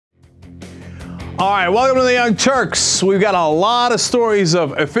All right, welcome to the Young Turks. We've got a lot of stories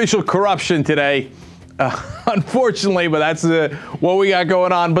of official corruption today, unfortunately, but that's what we got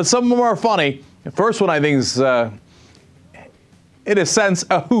going on. But some of them are funny. The first one, I think, is, in a sense,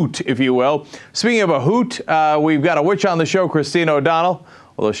 a hoot, if you will. Speaking of a hoot, we've got a witch on the show, Christina O'Donnell,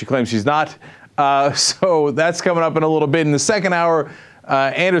 although she claims she's not. So that's coming up in a little bit. In the second hour,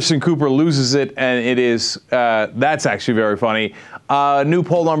 Anderson Cooper loses it, and it is, that's actually very funny. New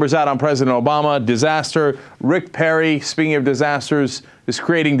poll numbers out on President Obama. Disaster. Rick Perry, speaking of disasters, is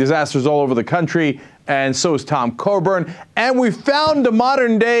creating disasters all over the country, and so is Tom Coburn. And we found a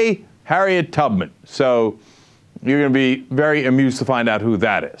modern-day Harriet Tubman. So you're going to be very amused to find out who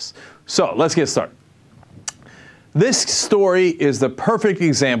that is. So let's get started. This story is the perfect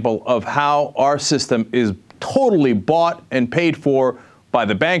example of how our system is totally bought and paid for by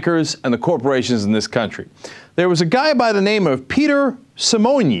the bankers and the corporations in this country. There was a guy by the name of Peter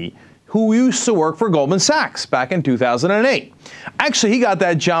Simoni who used to work for Goldman Sachs back in 2008. Actually, he got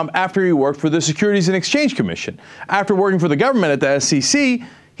that job after he worked for the Securities and Exchange Commission. After working for the government at the SEC,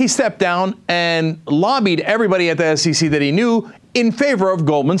 he stepped down and lobbied everybody at the SEC that he knew in favor of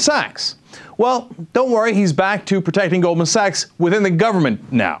Goldman Sachs. Well, don't worry, he's back to protecting Goldman Sachs within the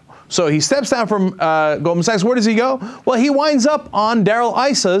government now. So he steps down from Goldman Sachs. Where does he go? Well, he winds up on Darrell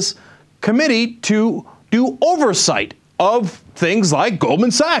Issa's committee to do oversight of things like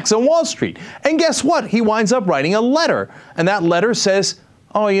Goldman Sachs and Wall Street. And guess what? He winds up writing a letter. And that letter says,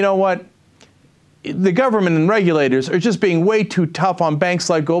 oh, you know what? The government and regulators are just being way too tough on banks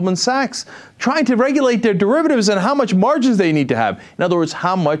like Goldman Sachs, trying to regulate their derivatives and how much margins they need to have. In other words,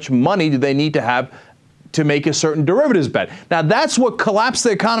 how much money do they need to have to make a certain derivatives bet. Now, that's what collapsed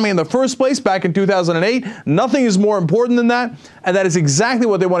the economy in the first place back in 2008. Nothing is more important than that. And that is exactly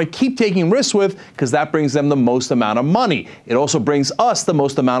what they want to keep taking risks with, because that brings them the most amount of money. It also brings us the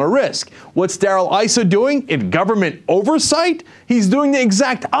most amount of risk. What's Darrell Issa doing in government oversight? He's doing the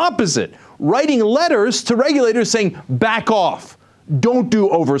exact opposite, writing letters to regulators saying, back off. Don't do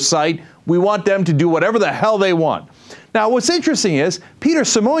oversight. We want them to do whatever the hell they want. Now, what's interesting is Peter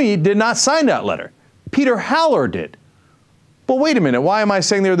Simoni did not sign that letter. Peter Haller did. But wait a minute, why am I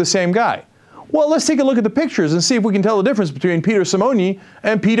saying they're the same guy? Well, let's take a look at the pictures and see if we can tell the difference between Peter Simoni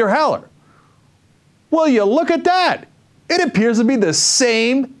and Peter Haller. Well, you look at that. It appears to be the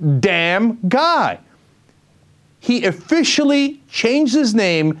same damn guy. He officially changed his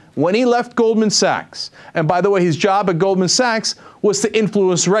name when he left Goldman Sachs. And by the way, his job at Goldman Sachs was to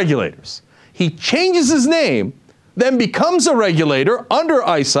influence regulators. He changes his name, then becomes a regulator under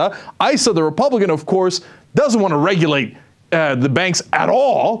Issa. Issa, the Republican, of course, doesn't want to regulate the banks at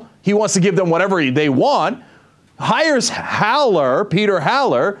all. He wants to give them whatever they want. Hires Haller, Peter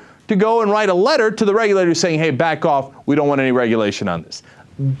Haller, to go and write a letter to the regulators saying, hey, back off. We don't want any regulation on this.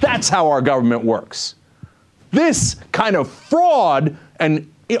 That's how our government works. This kind of fraud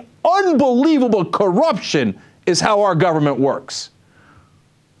and unbelievable corruption is how our government works.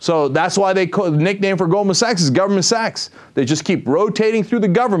 So that's why they call the nickname for Goldman Sachs is Government Sachs. They just keep rotating through the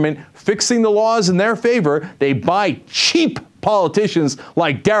government, fixing the laws in their favor. They buy cheap politicians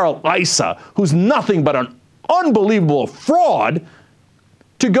like Darrell Issa, who's nothing but an unbelievable fraud,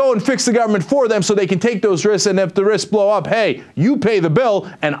 to go and fix the government for them so they can take those risks. And if the risks blow up, hey, you pay the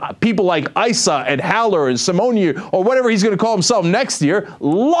bill. And people like Issa and Haller and Simoni, or whatever he's going to call himself next year,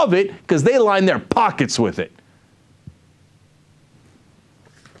 love it because they line their pockets with it.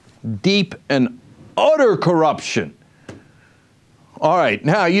 Deep and utter corruption. All right,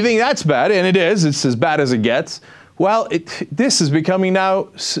 now you think that's bad, and it is. It's as bad as it gets. Well, this is becoming now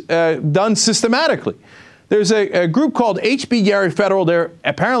done systematically. There's a group called HB Gary Federal. They're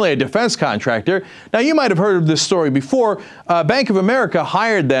apparently a defense contractor. Now, you might have heard of this story before. Bank of America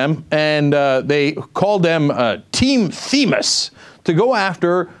hired them, and they called them Team Themis to go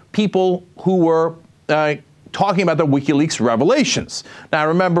after people who were talking about the WikiLeaks revelations. Now,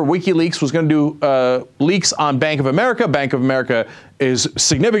 remember, WikiLeaks was going to do leaks on Bank of America. Bank of America is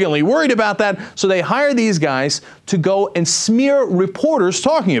significantly worried about that, so they hired these guys to go and smear reporters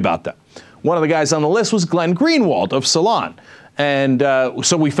talking about them. One of the guys on the list was Glenn Greenwald of Salon. And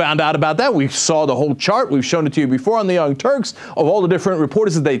so we found out about that. We saw the whole chart. We've shown it to you before on the Young Turks of all the different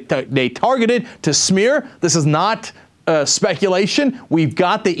reporters that they targeted to smear. This is not speculation. We've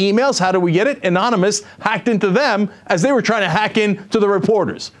got the emails. How do we get it? Anonymous hacked into them as they were trying to hack into the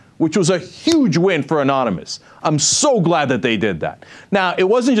reporters, which was a huge win for Anonymous. I'm so glad that they did that. Now, it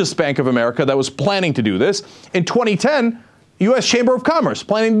wasn't just Bank of America that was planning to do this. In 2010, U.S. Chamber of Commerce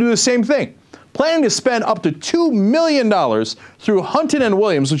planning to do the same thing, planning to spend up to $2 million through Hunton &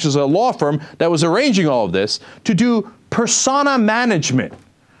 Williams, which is a law firm that was arranging all of this, to do persona management.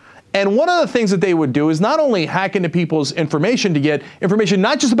 And one of the things that they would do is not only hack into people's information to get information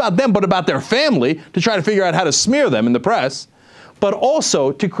not just about them, but about their family, to try to figure out how to smear them in the press, but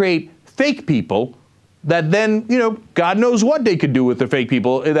also to create fake people that then, you know, God knows what they could do with the fake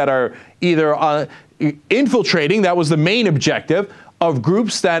people that are either infiltrating, that was the main objective, of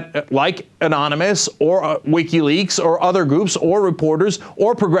groups that, like Anonymous or WikiLeaks or other groups or reporters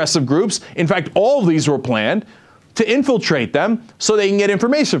or progressive groups. In fact, all of these were planned to infiltrate them so they can get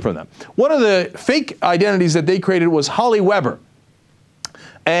information from them. One of the fake identities that they created was Holly Weber.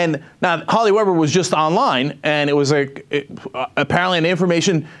 And now Holly Weber was just online, and it was apparently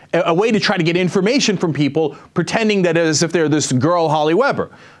a way to try to get information from people, pretending that as if they're this girl Holly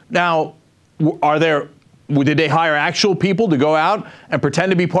Weber. Now, did they hire actual people to go out and pretend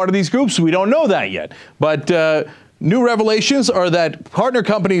to be part of these groups? We don't know that yet. But new revelations are that partner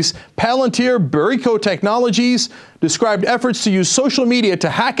companies Palantir, Burico Technologies described efforts to use social media to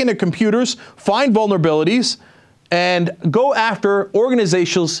hack into computers, find vulnerabilities, and go after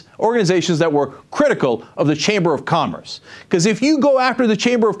organizations that were critical of the Chamber of Commerce. Because if you go after the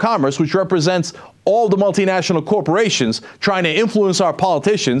Chamber of Commerce, which represents all the multinational corporations trying to influence our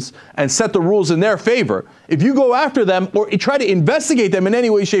politicians and set the rules in their favor, if you go after them or try to investigate them in any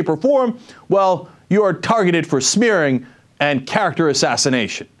way, shape, or form, well, you are targeted for smearing and character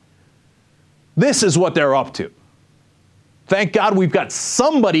assassination. This is what they're up to. Thank God we've got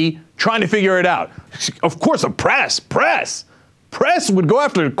somebody trying to figure it out. Of course, the press would go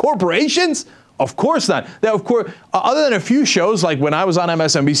after corporations? Of course not. Now, of course, other than a few shows, like when I was on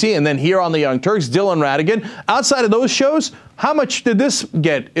MSNBC and then here on the Young Turks, Dylan Radigan, outside of those shows, how much did this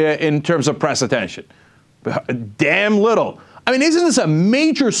get in terms of press attention? Damn little. I mean, isn't this a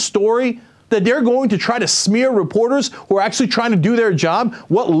major story that they're going to try to smear reporters who are actually trying to do their job?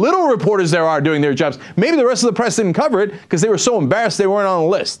 What little reporters there are doing their jobs. Maybe the rest of the press didn't cover it because they were so embarrassed they weren't on the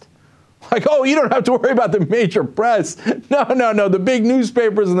list. Like, oh, you don't have to worry about the major press. No, the big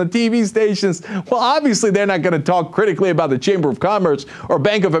newspapers and the TV stations. Well, obviously, they're not going to talk critically about the Chamber of Commerce or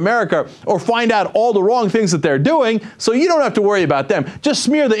Bank of America or find out all the wrong things that they're doing, so you don't have to worry about them. Just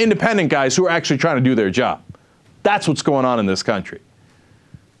smear the independent guys who are actually trying to do their job. That's what's going on in this country.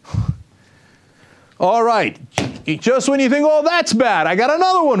 All right, just when you think, oh, that's bad, I got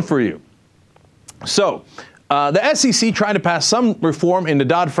another one for you. So, the SEC trying to pass some reform in the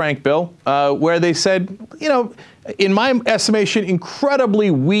Dodd-Frank bill where they said, you know, in my estimation,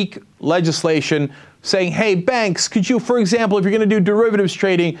 incredibly weak legislation saying, hey, banks, could you, for example, if you're going to do derivatives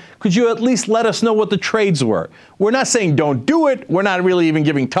trading, could you at least let us know what the trades were? We're not saying don't do it. We're not really even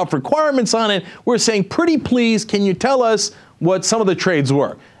giving tough requirements on it. We're saying, pretty please, can you tell us what some of the trades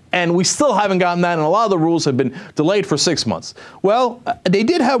were? And we still haven't gotten that, and a lot of the rules have been delayed for 6 months. Well, they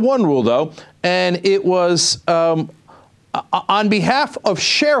did have one rule, though, and it was on behalf of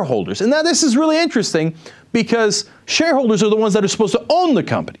shareholders. And now this is really interesting because shareholders are the ones that are supposed to own the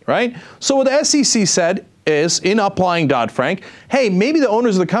company, right? So what the SEC said is, in applying Dodd-Frank, hey, maybe the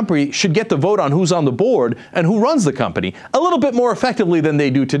owners of the company should get the vote on who's on the board and who runs the company a little bit more effectively than they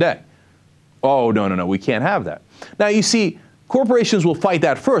do today. Oh, no, we can't have that. Now, you see, corporations will fight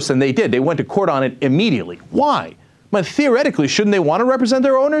that first, and they did. They went to court on it immediately. Why? But theoretically, shouldn't they want to represent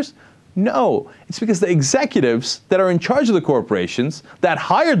their owners? No. It's because the executives that are in charge of the corporations that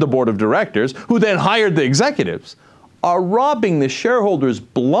hired the board of directors, who then hired the executives, are robbing the shareholders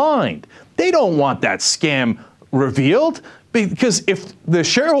blind. They don't want that scam revealed, because if the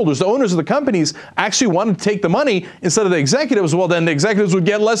shareholders, the owners of the companies, actually wanted to take the money instead of the executives, well, then the executives would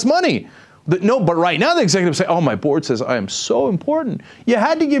get less money. No, but right now the executives say, oh, my board says I am so important. You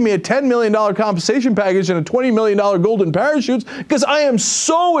had to give me a $10 million compensation package and a $20 million golden parachutes because I am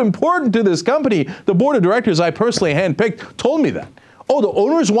so important to this company. The board of directors I personally handpicked told me that. Oh, the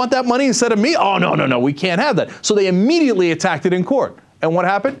owners want that money instead of me? Oh, no, we can't have that. So they immediately attacked it in court. And what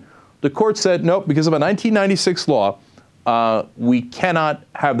happened? The court said, nope, because of a 1996 law, we cannot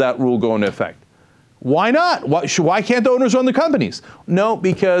have that rule go into effect. Why not? Why can't the owners run the companies? No,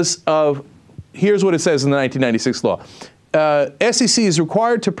 because of, here's what it says in the 1996 law. SEC is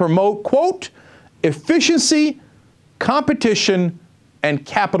required to promote, quote, efficiency, competition, and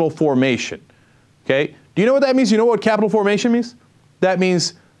capital formation. Okay? Do you know what that means? You know what capital formation means? That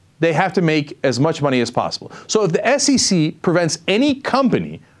means they have to make as much money as possible. So if the SEC prevents any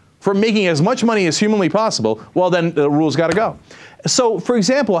company from making as much money as humanly possible, well, then the rule's got to go. So, for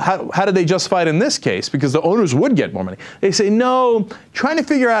example, how did they justify it in this case? Because the owners would get more money. They say, no, trying to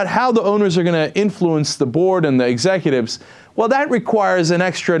figure out how the owners are going to influence the board and the executives, well, that requires an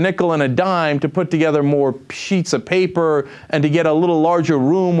extra nickel and a dime to put together more sheets of paper and to get a little larger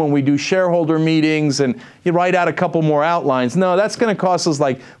room when we do shareholder meetings and you write out a couple more outlines. No, that's going to cost us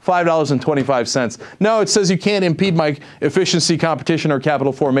like $5.25. No, it says you can't impede my efficiency, competition, or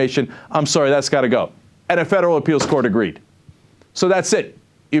capital formation. I'm sorry, that's got to go. And a federal appeals court agreed. So that's it.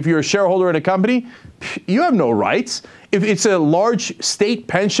 If you're a shareholder in a company, you have no rights. If it's a large state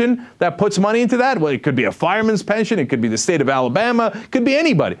pension that puts money into that, well, it could be a fireman's pension, it could be the state of Alabama, it could be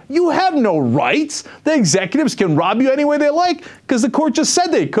anybody. You have no rights. The executives can rob you any way they like because the court just said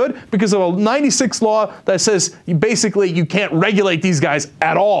they could because of a 96 law that says basically you can't regulate these guys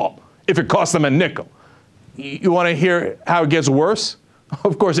at all if it costs them a nickel. You want to hear how it gets worse?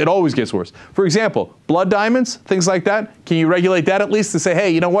 Of course, it always gets worse. For example, blood diamonds, things like that. Can you regulate that at least to say, hey,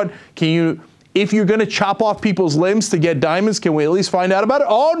 you know what? Can you, if you're going to chop off people's limbs to get diamonds, can we at least find out about it?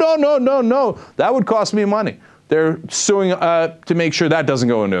 Oh, no. That would cost me money. They're suing to make sure that doesn't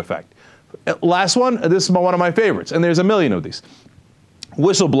go into effect. Last one, this is one of my favorites, and there's a million of these.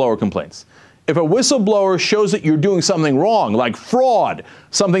 Whistleblower complaints. If a whistleblower shows that you're doing something wrong, like fraud,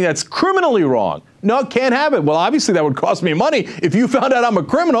 something that's criminally wrong, no, can't have it. Well, obviously that would cost me money. If you found out I'm a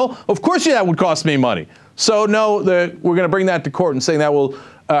criminal, of course that would cost me money. So no, we're going to bring that to court and saying that will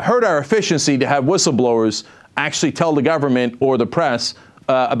hurt our efficiency to have whistleblowers actually tell the government or the press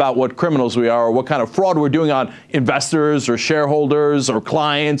about what criminals we are or what kind of fraud we're doing on investors or shareholders or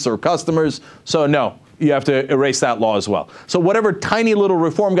clients or customers. So no. You have to erase that law as well. So whatever tiny little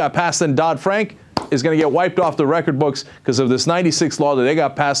reform got passed in Dodd-Frank is going to get wiped off the record books because of this 96 law that they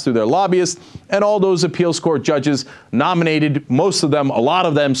got passed through their lobbyists and all those appeals court judges nominated, most of them, a lot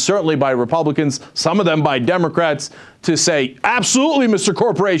of them, certainly by Republicans, some of them by Democrats, to say, absolutely, Mr.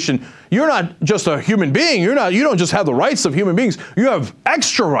 Corporation, you're not just a human being. You don't just have the rights of human beings. You have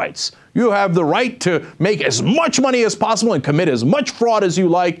extra rights. You have the right to make as much money as possible and commit as much fraud as you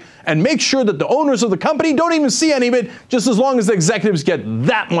like and make sure that the owners of the company don't even see any of it, just as long as the executives get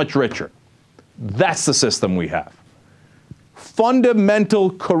that much richer. That's the system we have.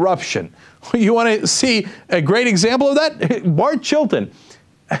 Fundamental corruption. You want to see a great example of that? Bart Chilton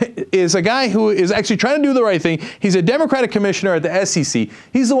is a guy who is actually trying to do the right thing. He's a Democratic commissioner at the SEC.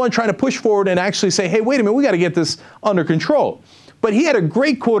 He's the one trying to push forward and actually say, hey, wait a minute, we got to get this under control. But he had a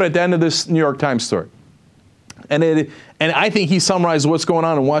great quote at the end of this New York Times story. And I think he summarized what's going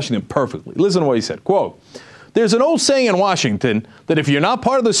on in Washington perfectly. Listen to what he said. Quote, there's an old saying in Washington that if you're not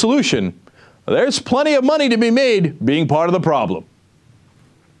part of the solution, there's plenty of money to be made being part of the problem.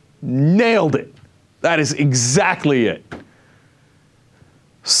 Nailed it. That is exactly it.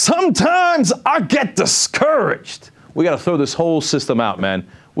 Sometimes I get discouraged. We got to throw this whole system out, man.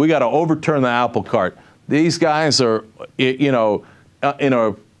 We got to overturn the apple cart. These guys are, in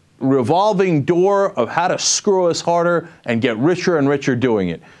a revolving door of how to screw us harder and get richer and richer doing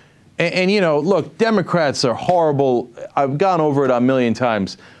it. And look, Democrats are horrible. I've gone over it a million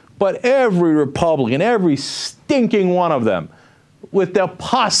times. But every Republican, every stinking one of them, with the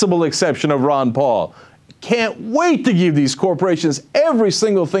possible exception of Ron Paul, can't wait to give these corporations every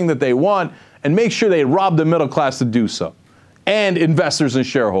single thing that they want and make sure they rob the middle class to do so. And investors and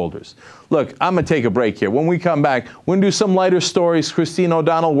shareholders. Look, I'm going to take a break here. When we come back, we're going to do some lighter stories. Christine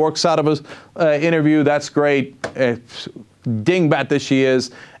O'Donnell works out of an interview. That's great. Dingbat that she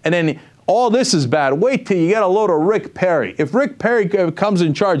is. And then all this is bad. Wait till you get a load of Rick Perry. If Rick Perry comes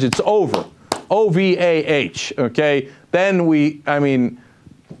in charge, it's over. OVAH, okay? Then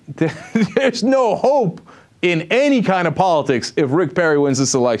there's no hope in any kind of politics if Rick Perry wins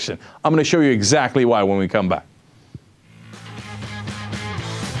this election. I'm going to show you exactly why when we come back.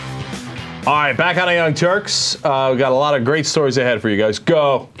 All right, back on the Young Turks. We've got a lot of great stories ahead for you guys.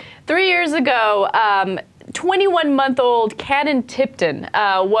 Go. 3 years ago, 21-month-old Cannon Tipton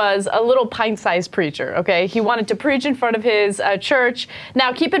was a little pint-sized preacher, okay? He wanted to preach in front of his church.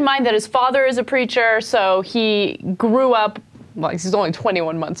 Now, keep in mind that his father is a preacher, so he grew up, well, he's only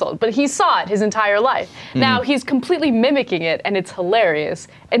 21 months old, but he saw it his entire life. Mm-hmm. Now, he's completely mimicking it, and it's hilarious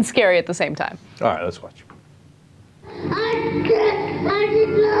and scary at the same time. All right, let's watch.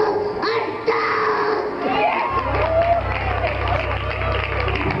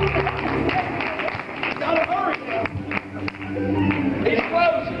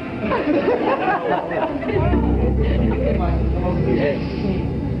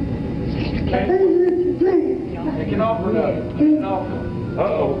 Take it off or no?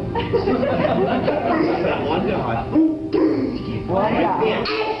 Uh-oh. One God. One God.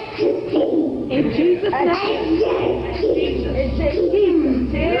 In Jesus' name.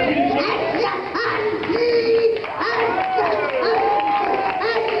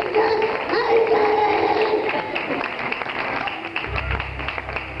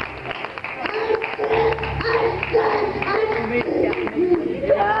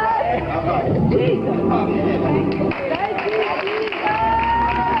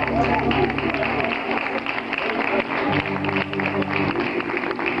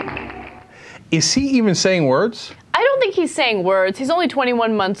 Is he even saying words? I don't think he's saying words. He's only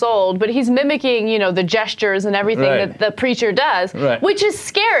 21 months old, but he's mimicking, you know, the gestures and everything that the preacher does, which is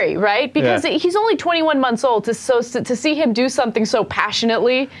scary, right? Because he's only 21 months old. To see him do something so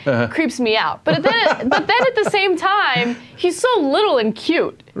passionately creeps me out. But then at the same time, he's so little and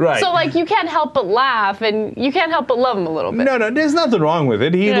cute. Right. So like you can't help but laugh and you can't help but love him a little bit. No, there's nothing wrong with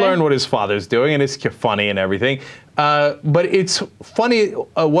it. He learned what his father's doing, and it's funny and everything. But it's funny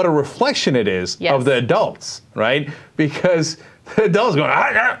what a reflection it is of the adults, right? Because the adults going,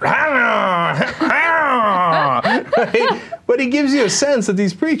 right? But he gives you a sense that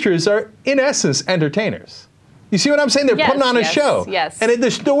these preachers are, in essence, entertainers. You see what I'm saying? They're putting on a show. Yes. And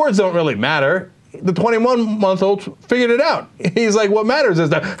the words don't really matter. The 21-month-old figured it out. He's like, what matters is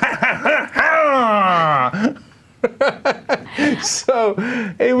the So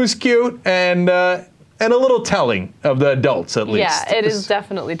it was cute and a little telling of the adults, at least. Yeah, it is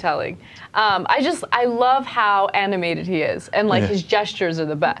definitely telling. I love how animated he is, and like his gestures are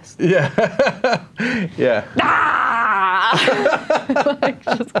the best. Yeah, yeah. Like,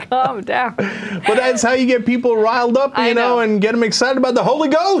 just calm down. But that's how you get people riled up, you know, and get them excited about the Holy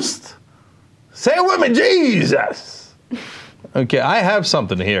Ghost. Say it with me, Jesus. Okay, I have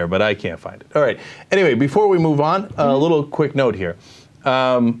something here, but I can't find it. All right. Anyway, before we move on, a little quick note here.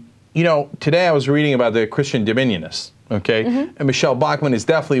 You know, today I was reading about the Christian Dominionists, okay? And Michelle Bachmann is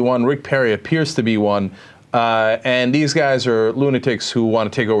definitely one. Rick Perry appears to be one. And these guys are lunatics who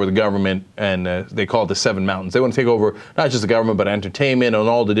want to take over the government, and they call it the Seven Mountains. They want to take over not just the government, but entertainment and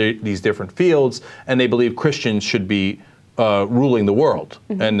all these different fields, and they believe Christians should be ruling the world,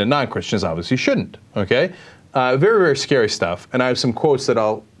 and the non-Christians obviously shouldn't, okay? Very, very scary stuff. And I have some quotes that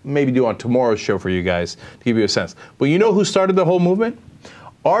I'll maybe do on tomorrow's show for you guys to give you a sense. But you know who started the whole movement?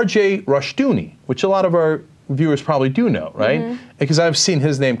 R.J. Rushdoony, which a lot of our viewers probably do know, right? Because I've seen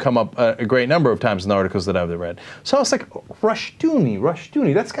his name come up a great number of times in the articles that I've read. So I was like,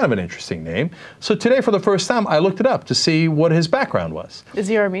 Rushdoony, that's kind of an interesting name. So today, for the first time, I looked it up to see what his background was. Is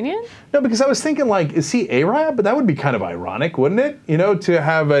he Armenian? No, because I was thinking, like, is he Arab? But that would be kind of ironic, wouldn't it? You know, to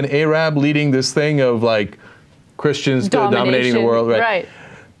have an Arab leading this thing of, like, Christians dominating the world, right?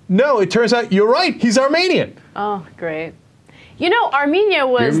 No, it turns out you're right. He's Armenian. Oh, great. You know, Armenia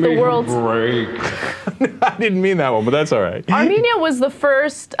was the world's... I didn't mean that one, but that's all right. Armenia was the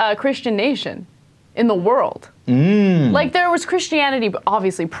first Christian nation in the world. Like, there was Christianity,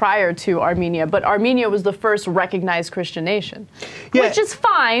 obviously, prior to Armenia, but Armenia was the first recognized Christian nation. Which is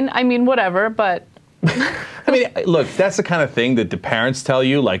fine. I mean, whatever, but... I mean, look, that's the kind of thing that the parents tell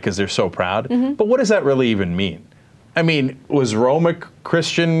you, like, because they're so proud. But what does that really even mean? I mean, was Rome a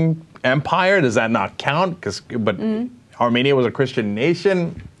Christian empire? Does that not count? But Armenia was a Christian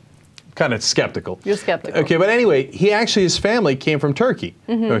nation. Kind of skeptical. You're skeptical. Okay, but anyway, his family came from Turkey.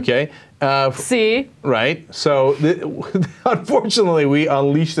 Okay. See? Right. So, unfortunately, we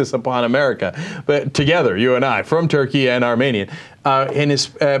unleashed this upon America, but together, you and I, from Turkey and Armenian. And his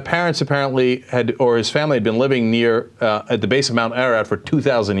parents apparently his family had been living near at the base of Mount Ararat for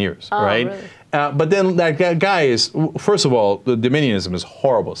 2,000 years. Right. Really? But then that guy is, first of all, the dominionism is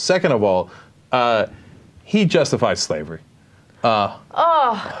horrible. Second of all, he justifies slavery. Oh,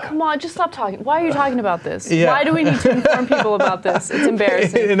 come on, just stop talking. Why are you talking about this? Why do we need to inform people about this? It's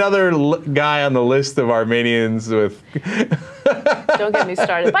embarrassing. Another guy on the list of Armenians with... Don't get me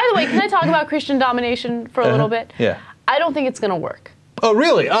started. By the way, can I talk about Christian domination for a little bit? Yeah. I don't think it's going to work. Oh,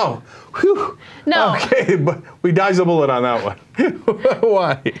 really? Oh, whew. No. Okay, but we dodged a bullet on that one.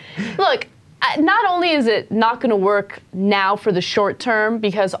 Why? Look, not only is it not going to work now for the short term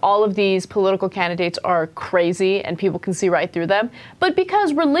because all of these political candidates are crazy and people can see right through them, but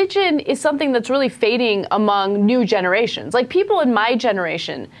because religion is something that's really fading among new generations. Like people in my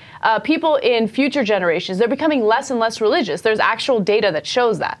generation, people in future generations, they're becoming less and less religious. There's actual data that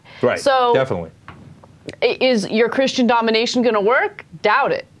shows that. Right, so definitely. Is your Christian domination going to work?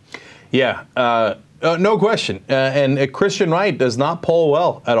 Doubt it. Yeah, no question. And a Christian right does not poll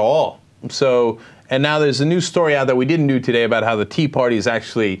well at all. So, and now there's a new story out that we didn't do today about how the Tea Party is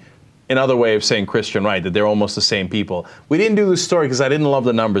actually another way of saying Christian right, that they're almost the same people. We didn't do this story because I didn't love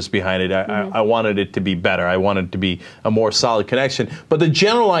the numbers behind it. I wanted it to be better. I wanted it to be a more solid connection. But the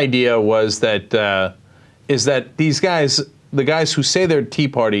general idea was that is that these guys, the guys who say they're Tea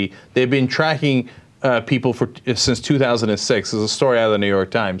Party, they've been tracking people since 2006. There's a story out of the New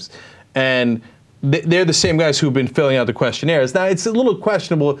York Times, and they're the same guys who've been filling out the questionnaires. Now, it's a little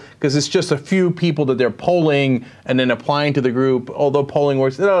questionable because it's just a few people that they're polling and then applying to the group, although polling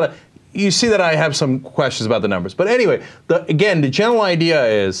works. You see that I have some questions about the numbers. But anyway, again, the general idea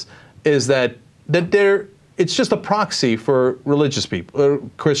is that it's just a proxy for religious people,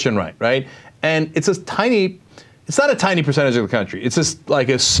 Christian right? And it's not a tiny percentage of the country. It's just like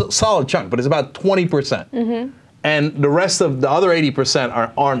a solid chunk, but it's about 20%. And the rest of the other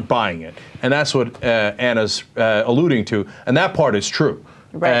 80% aren't buying it. And that's what Anna's alluding to. And that part is true.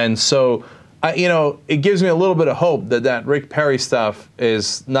 Right. And so, it gives me a little bit of hope that Rick Perry stuff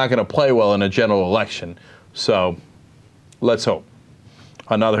is not going to play well in a general election. So let's hope.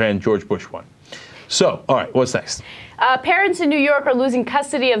 On the other hand, George Bush won. So, all right, what's next? Parents in New York are losing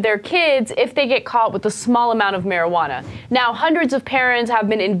custody of their kids if they get caught with a small amount of marijuana. Now, hundreds of parents have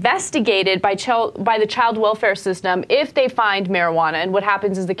been investigated by the child welfare system if they find marijuana. And what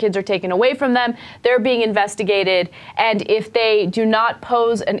happens is the kids are taken away from them, they're being investigated, and if they do not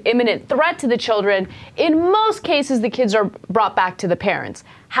pose an imminent threat to the children, in most cases the kids are brought back to the parents.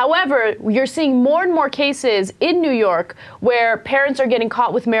 However, you're seeing more and more cases in New York where parents are getting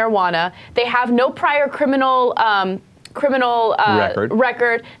caught with marijuana. They have no prior criminal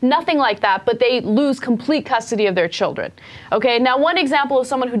record, nothing like that, but they lose complete custody of their children. Okay, now one example of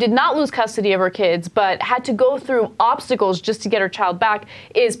someone who did not lose custody of her kids but had to go through obstacles just to get her child back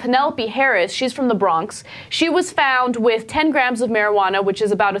is Penelope Harris. She's from the Bronx. She was found with 10 grams of marijuana, which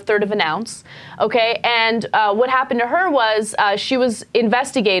is about 1/3 of an ounce. Okay, and what happened to her was she was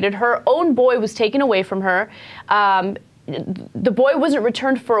investigated. Her own boy was taken away from her. The boy wasn't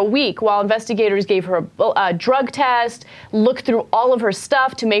returned for a week while investigators gave her a drug test, looked through all of her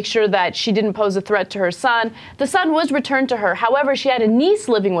stuff to make sure that she didn't pose a threat to her son. The son was returned to her. However, she had a niece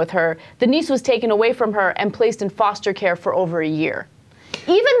living with her. The niece was taken away from her and placed in foster care for over a year.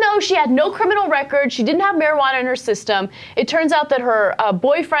 Even though she had no criminal record, she didn't have marijuana in her system, it turns out that her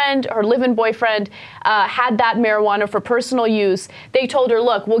boyfriend, her live-in boyfriend, had that marijuana for personal use. They told her,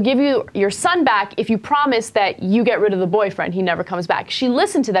 look, we'll give you your son back if you promise that you get rid of the boyfriend. He never comes back. She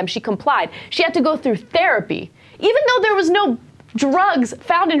listened to them. She complied. She had to go through therapy, even though there was no drugs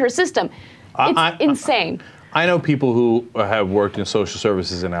found in her system. It's insane. I know people who have worked in social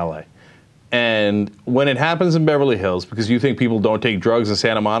services in LA. And when it happens in Beverly Hills, because you think people don't take drugs in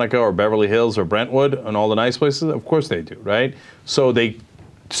Santa Monica or Beverly Hills or Brentwood and all the nice places, of course they do, right? So they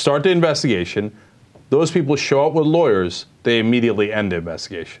start the investigation. Those people show up with lawyers. They immediately end the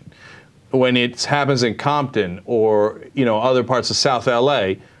investigation. When it happens in Compton or other parts of South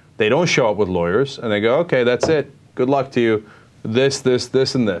LA, they don't show up with lawyers and they go, okay, that's it. Good luck to you. This,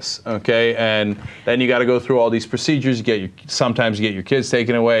 and this, okay? And then you got to go through all these procedures. Sometimes you get your kids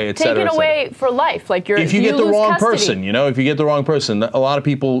taken away, et cetera. Taken away for life, like if you get the wrong person, if you get the wrong person, a lot of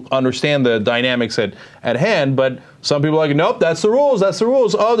people understand the dynamics at hand, but some people are like, nope, that's the rules, that's the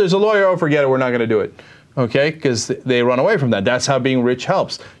rules. Oh, there's a lawyer, oh, forget it, we're not going to do it. Okay, because they run away from that. That's how being rich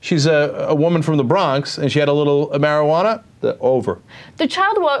helps. She's a woman from the Bronx, and she had a little marijuana. Over. The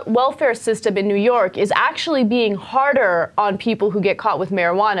child welfare system in New York is actually being harder on people who get caught with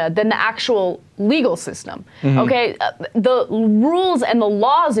marijuana than the actual legal system. Okay, the rules and the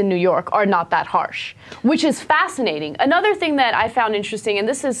laws in New York are not that harsh, which is fascinating. Another thing that I found interesting, and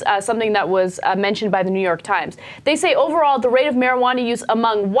this is something that was mentioned by the New York Times, they say overall the rate of marijuana use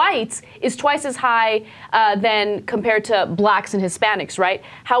among whites is twice as high than compared to blacks and Hispanics, right?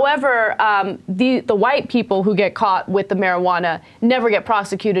 However, the white people who get caught with the marijuana never get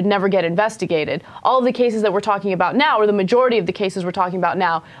prosecuted, never get investigated. All of the cases that we're talking about now, or the majority of the cases we're talking about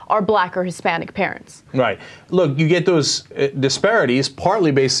now, are black or Hispanic parents. Right. Look, you get those disparities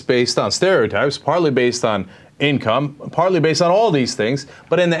partly based on stereotypes, partly based on income, partly based on all these things.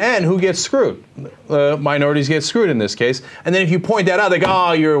 But in the end, who gets screwed? Minorities get screwed in this case. And then if you point that out, they go,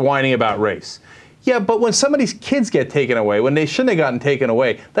 oh, you're whining about race. Yeah, but when somebody's kids get taken away, when they shouldn't have gotten taken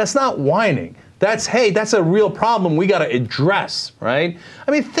away, that's not whining. That's, hey, that's a real problem we got to address, right?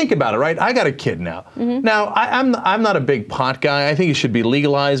 I mean, think about it, right? I got a kid now. Now, I'm not a big pot guy. I think it should be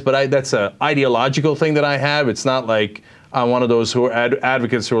legalized, but that's an ideological thing that I have. It's not like I'm one of those who are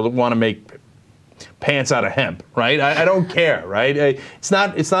advocates who want to make pants out of hemp, right? I don't care, right? It's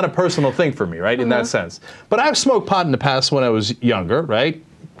not a personal thing for me, right, in that sense. But I've smoked pot in the past when I was younger, right?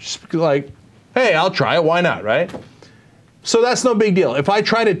 Just like, hey, I'll try it, why not, right? So that's no big deal. If I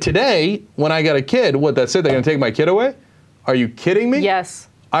tried it today, when I got a kid, what, that's it? They're going to take my kid away? Are you kidding me? Yes.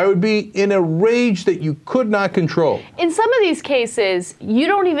 I would be in a rage that you could not control. In some of these cases, you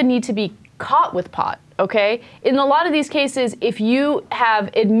don't even need to be caught with pot, okay? In a lot of these cases, if you have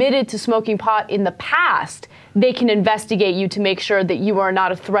admitted to smoking pot in the past, they can investigate you to make sure that you are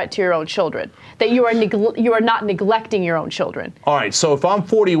not a threat to your own children, that you are not neglecting your own children. All right, so if I'm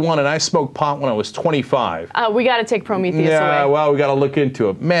 41 and I smoked pot when I was 25. We got to take Prometheus away. Yeah, well, we got to look into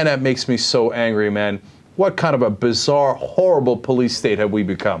it. Man, that makes me so angry, man. What kind of a bizarre, horrible police state have we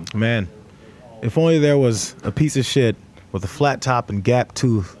become? Man, if only there was a piece of shit with a flat top and gap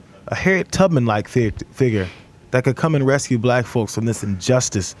tooth, a Harriet Tubman-like figure that could come and rescue black folks from this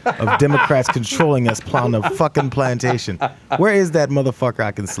injustice of Democrats controlling us on a fucking plantation. Where is that motherfucker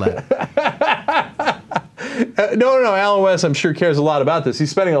I can slap? No, Alan West, I'm sure, cares a lot about this.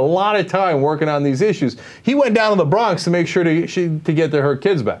 He's spending a lot of time working on these issues. He went down to the Bronx to make sure to get her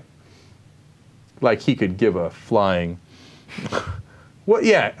kids back. Like he could give a flying... Well,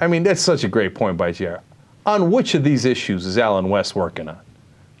 yeah, I mean, that's such a great point by JR. On which of these issues is Alan West working on?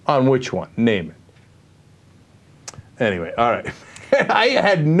 On which one? Name it. Anyway, all right. I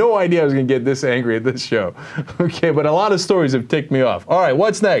had no idea I was going to get this angry at this show. Okay, but a lot of stories have ticked me off. All right,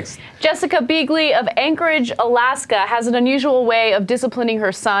 what's next? Jessica Beagley of Anchorage, Alaska, has an unusual way of disciplining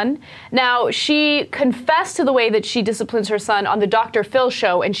her son. Now, she confessed to the way that she disciplines her son on the Dr. Phil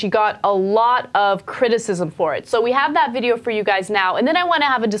show, and she got a lot of criticism for it. So we have that video for you guys now, and then I want to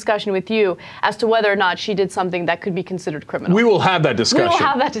have a discussion with you as to whether or not she did something that could be considered criminal. We will have that discussion. We will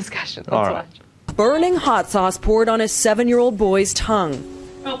have that discussion. Let's All right. watch. Burning hot sauce poured on a 7-year-old boy's tongue.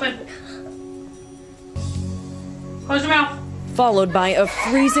 Open. Close your mouth. Followed by a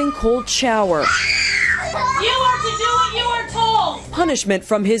freezing cold shower. You are to do what you are told. Punishment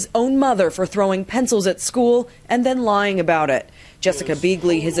from his own mother for throwing pencils at school and then lying about it. Jessica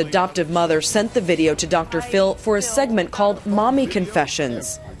Beagley, his adoptive mother, sent the video to Dr. Phil for a segment called Mommy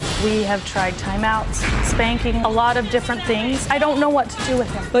Confessions. We have tried timeouts, spanking, a lot of different things. I don't know what to do with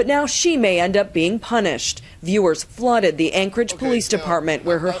him. But now she may end up being punished. Viewers flooded the Anchorage Police Department,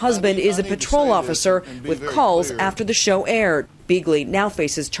 where her husband is a patrol officer, with calls after the show aired. Beagley now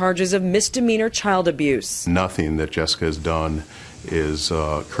faces charges of misdemeanor child abuse. Nothing that Jessica has done is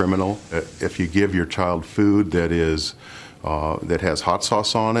criminal. If you give your child food that has hot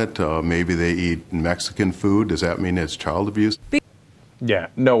sauce on it, maybe they eat Mexican food, does that mean it's child abuse? Yeah,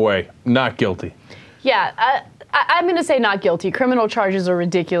 no way. Not guilty. Yeah, I'm going to say not guilty. Criminal charges are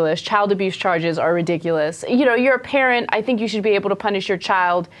ridiculous. Child abuse charges are ridiculous. You know, you're a parent. I think you should be able to punish your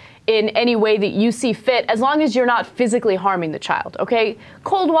child in any way that you see fit, as long as you're not physically harming the child, okay?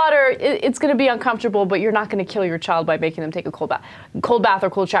 Cold water, it's going to be uncomfortable, but you're not going to kill your child by making them take a cold bath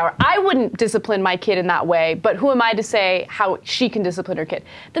or cold shower. I wouldn't discipline my kid in that way, but who am I to say how she can discipline her kid?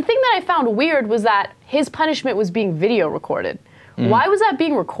 The thing that I found weird was that his punishment was being video recorded. Why was that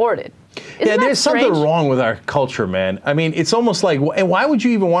being recorded? Yeah, there's something wrong with our culture, man. I mean, it's almost like, why would you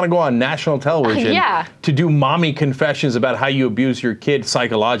even want to go on national television to do mommy confessions about how you abuse your kid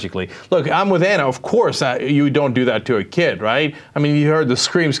psychologically? Look, I'm with Anna. Of course, you don't do that to a kid, right? I mean, you heard the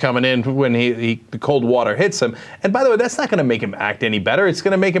screams coming in when the cold water hits him. And by the way, that's not going to make him act any better. It's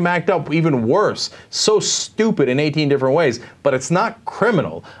going to make him act up even worse. So stupid in 18 different ways. But it's not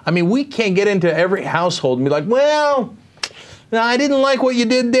criminal. I mean, we can't get into every household and be like, well, now, I didn't like what you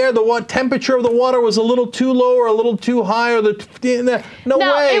did there. The temperature of the water was a little too low or a little too high, or no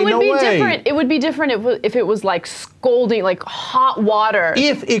way. It would be different. It would be different if it was like scalding, like hot water.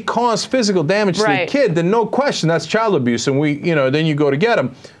 If it caused physical damage to the kid, then no question that's child abuse, and then you go to get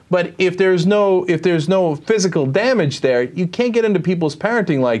him. But if there's no physical damage there, you can't get into people's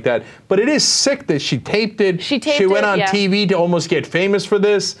parenting like that. But it is sick that she taped it. She went on TV to almost get famous for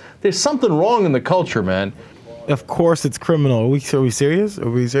this. There's something wrong in the culture, man. Of course it's criminal. Are we serious? Are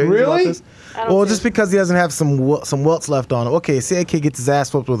we serious about this? Well, just because he doesn't have some welts left on him. Okay, say a kid gets his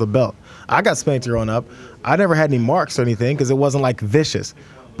ass whooped with a belt. I got spanked growing up. I never had any marks or anything because it wasn't like vicious.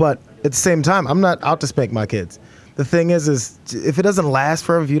 But at the same time, I'm not out to spank my kids. The thing is if it doesn't last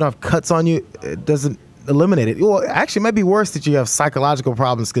forever, if you don't have cuts on you, it doesn't eliminate it. Well, actually, it might be worse that you have psychological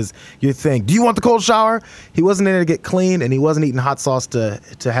problems because you're thinking, do you want the cold shower? He wasn't in there to get clean, and he wasn't eating hot sauce to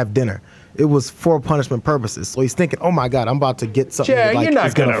have dinner. It was for punishment purposes. So he's thinking, oh my God, I'm about to get something you're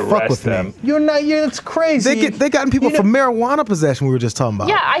not gonna fuck with me. You're not. It's crazy. They gotten people for marijuana possession. We were just talking about.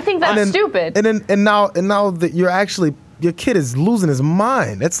 Yeah, I think that's stupid. And now that you're actually, your kid is losing his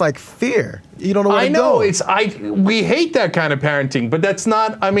mind. It's like fear. You don't know where to go. I know. We hate that kind of parenting, but that's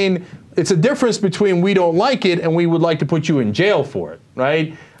not. I mean, it's a difference between we don't like it and we would like to put you in jail for it,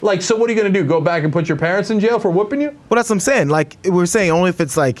 right? Like, so what are you going to do? Go back and put your parents in jail for whooping you? Well, that's what I'm saying. Like, we're saying only if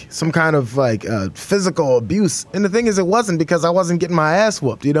it's like some kind of like physical abuse. And the thing is, it wasn't because I wasn't getting my ass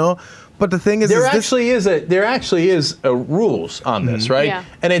whooped, you know? But the thing is, there actually is rules on this, right? Yeah.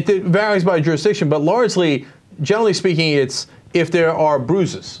 And it varies by jurisdiction, but largely, generally speaking, it's if there are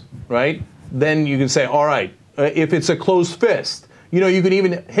bruises, right? Then you can say, all right, if it's a closed fist, you know, you can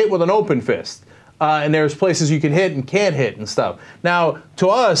even hit with an open fist. And there's places you can hit and can't hit and stuff. Now, to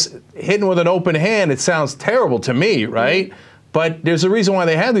us, hitting with an open hand, it sounds terrible to me, right? But there's a reason why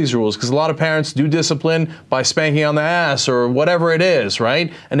they have these rules, because a lot of parents do discipline by spanking on the ass or whatever it is,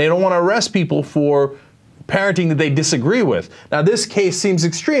 right? And they don't want to arrest people for parenting that they disagree with. Now, this case seems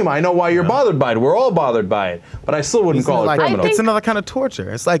extreme. I know why you're bothered by it. We're all bothered by it. But I still wouldn't call it criminal. It's another kind of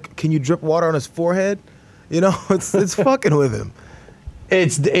torture. It's like, can you drip water on his forehead? You know, it's fucking with him.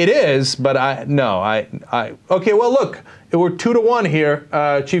 It is, but okay, well, look, we're 2-1 here,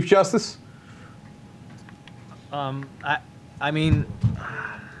 Chief Justice. I mean,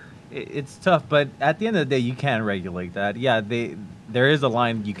 it's tough, but at the end of the day, you can't regulate that. Yeah, there is a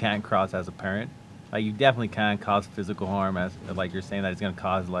line you can't cross as a parent. Like, you definitely can't cause physical harm, as like you're saying that it's going to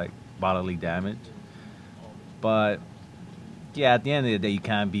cause like bodily damage. But yeah, at the end of the day, you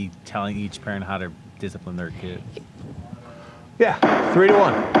can't be telling each parent how to discipline their kid. Yeah,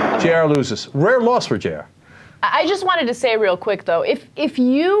 3-1. JR loses. Rare loss for JR. I just wanted to say real quick, though, if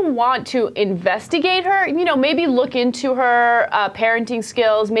you want to investigate her, you know, maybe look into her parenting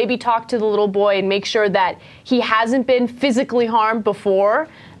skills, maybe talk to the little boy and make sure that he hasn't been physically harmed before,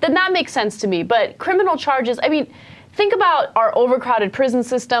 then that makes sense to me. But criminal charges, I mean, think about our overcrowded prison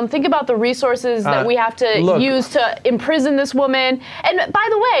system. Think about the resources that we have to use to imprison this woman. And by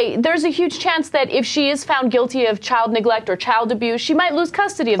the way, there's a huge chance that if she is found guilty of child neglect or child abuse, she might lose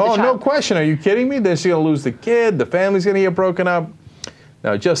custody of the child. Oh, no question. Are you kidding me? Then she's going to lose the kid. The family's going to get broken up.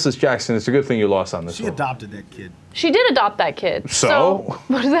 Now, Justice Jackson, it's a good thing you lost on this one. She adopted that kid. She did adopt that kid. So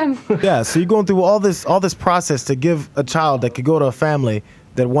then? Yeah, so you're going through all this process to give a child that could go to a family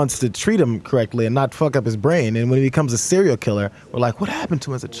that wants to treat him correctly and not fuck up his brain. And when he becomes a serial killer, we're like, what happened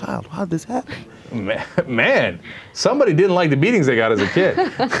to him as a child? How did this happen? Man, somebody didn't like the beatings they got as a kid. No,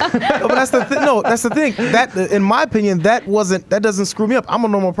 but that's the thing. No, that's the thing. That, in my opinion, that doesn't screw me up. I'm a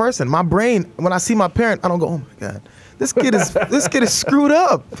normal person. My brain, when I see my parent, I don't go, oh my God, this kid is screwed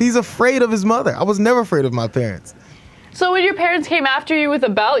up. He's afraid of his mother. I was never afraid of my parents. So when your parents came after you with a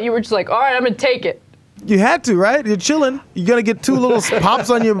belt, you were just like, all right, I'm gonna take it. You had to, right? You're chilling. You're gonna get 2 little pops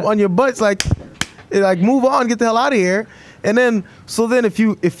on your butts, like move on, get the hell out of here. And then, so then if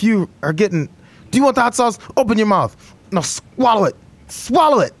you are getting, do you want the hot sauce? Open your mouth. No, swallow it.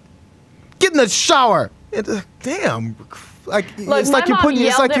 Swallow it. Get in the shower. Damn. Like, look, it's like you're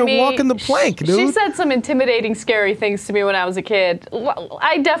walking the plank, dude. She said some intimidating, scary things to me when I was a kid.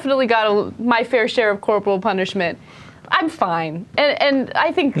 I definitely got my fair share of corporal punishment. I'm fine, and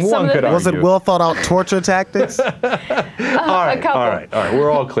I think some of was it well thought out torture tactics? All right. We're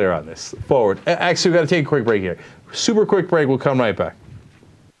all clear on this. Forward. Actually, we've got to take a quick break here. Super quick break. We'll come right back.